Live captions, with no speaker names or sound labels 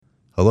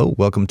Hello,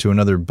 welcome to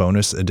another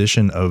bonus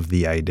edition of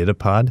the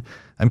IDITAPod.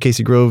 I'm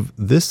Casey Grove.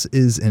 This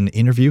is an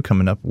interview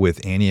coming up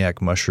with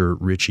Aniak musher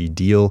Richie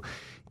Deal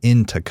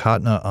in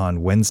Takotna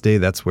on Wednesday.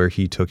 That's where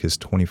he took his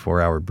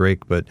 24-hour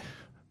break. But a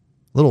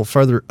little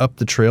farther up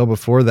the trail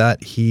before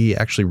that, he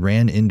actually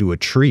ran into a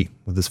tree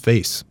with his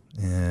face.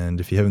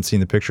 And if you haven't seen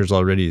the pictures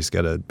already, he's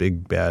got a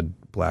big, bad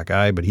black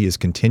eye, but he is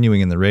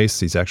continuing in the race.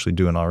 He's actually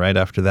doing all right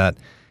after that.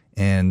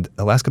 And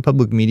Alaska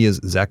Public Media's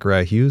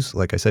Zachariah Hughes,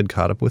 like I said,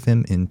 caught up with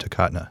him in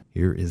Takotna.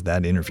 Here is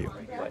that interview.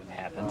 What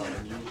happened?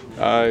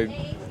 I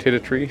hit a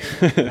tree,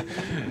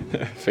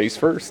 face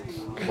first.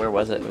 Where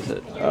was it?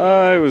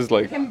 It was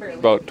like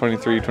about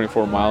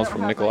 24 miles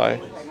from Nikolai.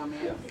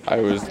 I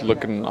was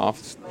looking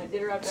off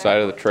the side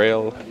of the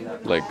trail,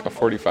 like a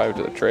 45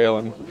 to the trail,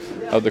 and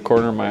out of the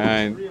corner of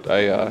my eye,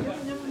 I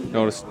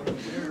noticed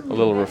a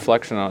little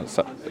reflection out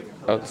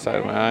the side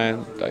of my eye.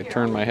 I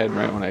turned my head, and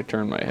right when I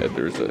turned my head,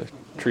 there was a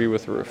tree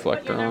with a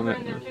reflector on it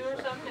and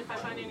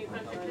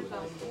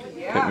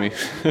hit me.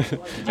 Did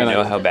you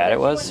know how bad it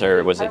was,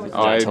 or was it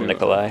until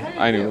Nikolai?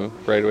 I knew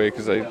right away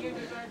because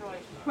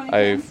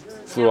I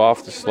flew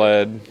off the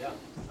sled,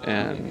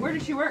 and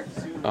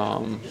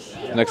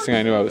next thing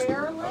I knew, I was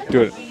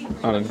doing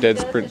it on a dead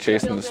sprint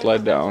chasing the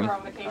sled down,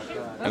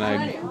 and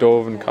I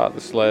dove and caught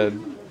the sled,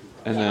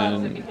 and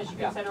then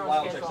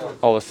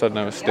all of a sudden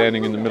I was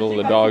standing in the middle of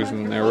the dogs,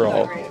 and they were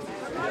all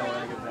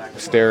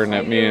staring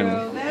at me,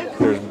 and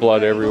there's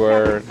blood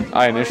everywhere.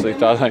 I initially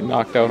thought I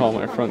knocked out all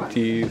my front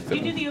teeth.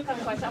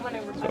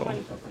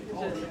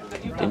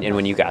 And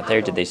when you got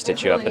there, did they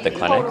stitch you up at the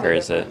clinic, or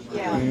is it?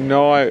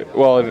 No,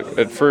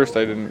 at first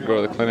I didn't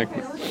go to the clinic.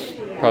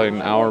 Probably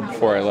an hour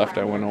before I left,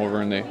 I went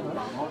over and they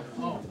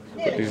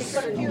put these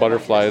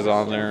butterflies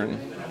on there, and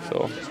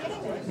so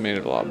it made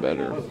it a lot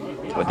better.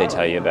 What did they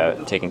tell you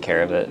about taking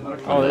care of it?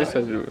 Oh, they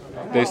said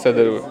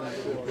that it would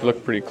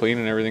look pretty clean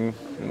and everything,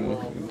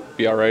 and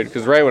be all right.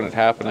 Because right when it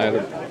happened, I had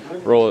a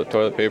roll of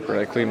toilet paper,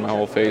 and I cleaned my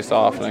whole face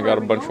off, and I got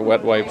a bunch of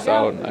wet wipes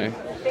out, and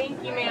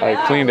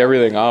I cleaned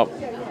everything up,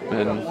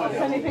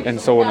 and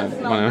so when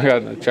I got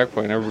in the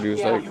checkpoint, everybody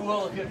was like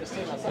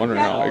wondering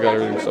how I got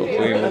everything so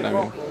clean. And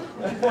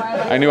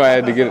I knew I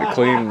had to get it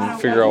clean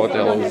and figure out what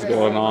the hell was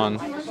going on.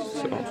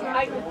 So.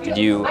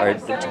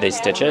 Did they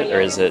stitch it, or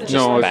is it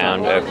just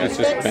bound? Okay. It's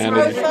just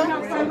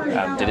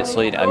bandaged. Did it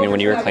sleep? I mean, when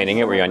you were cleaning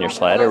it, were you on your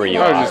sled, or were you?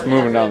 I was just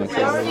moving down the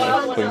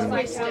trail, cleaning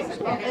it. So.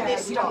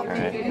 All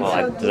right.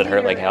 Well, does it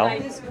hurt like hell?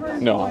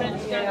 No, not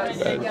too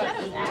bad.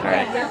 All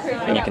right.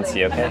 And you can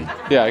see okay?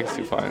 Yeah, I can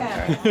see fine.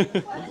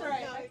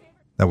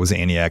 That was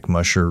Aniak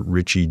musher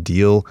Richie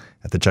Deal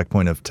at the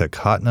checkpoint of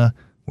Takotna,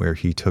 where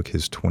he took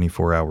his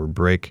 24-hour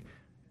break.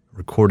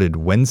 Recorded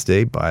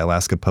Wednesday by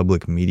Alaska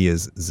Public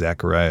Media's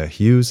Zachariah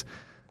Hughes.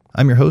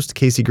 I'm your host,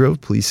 Casey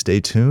Grove. Please stay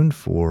tuned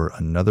for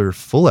another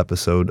full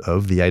episode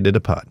of the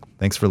IDITAPod.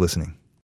 Thanks for listening.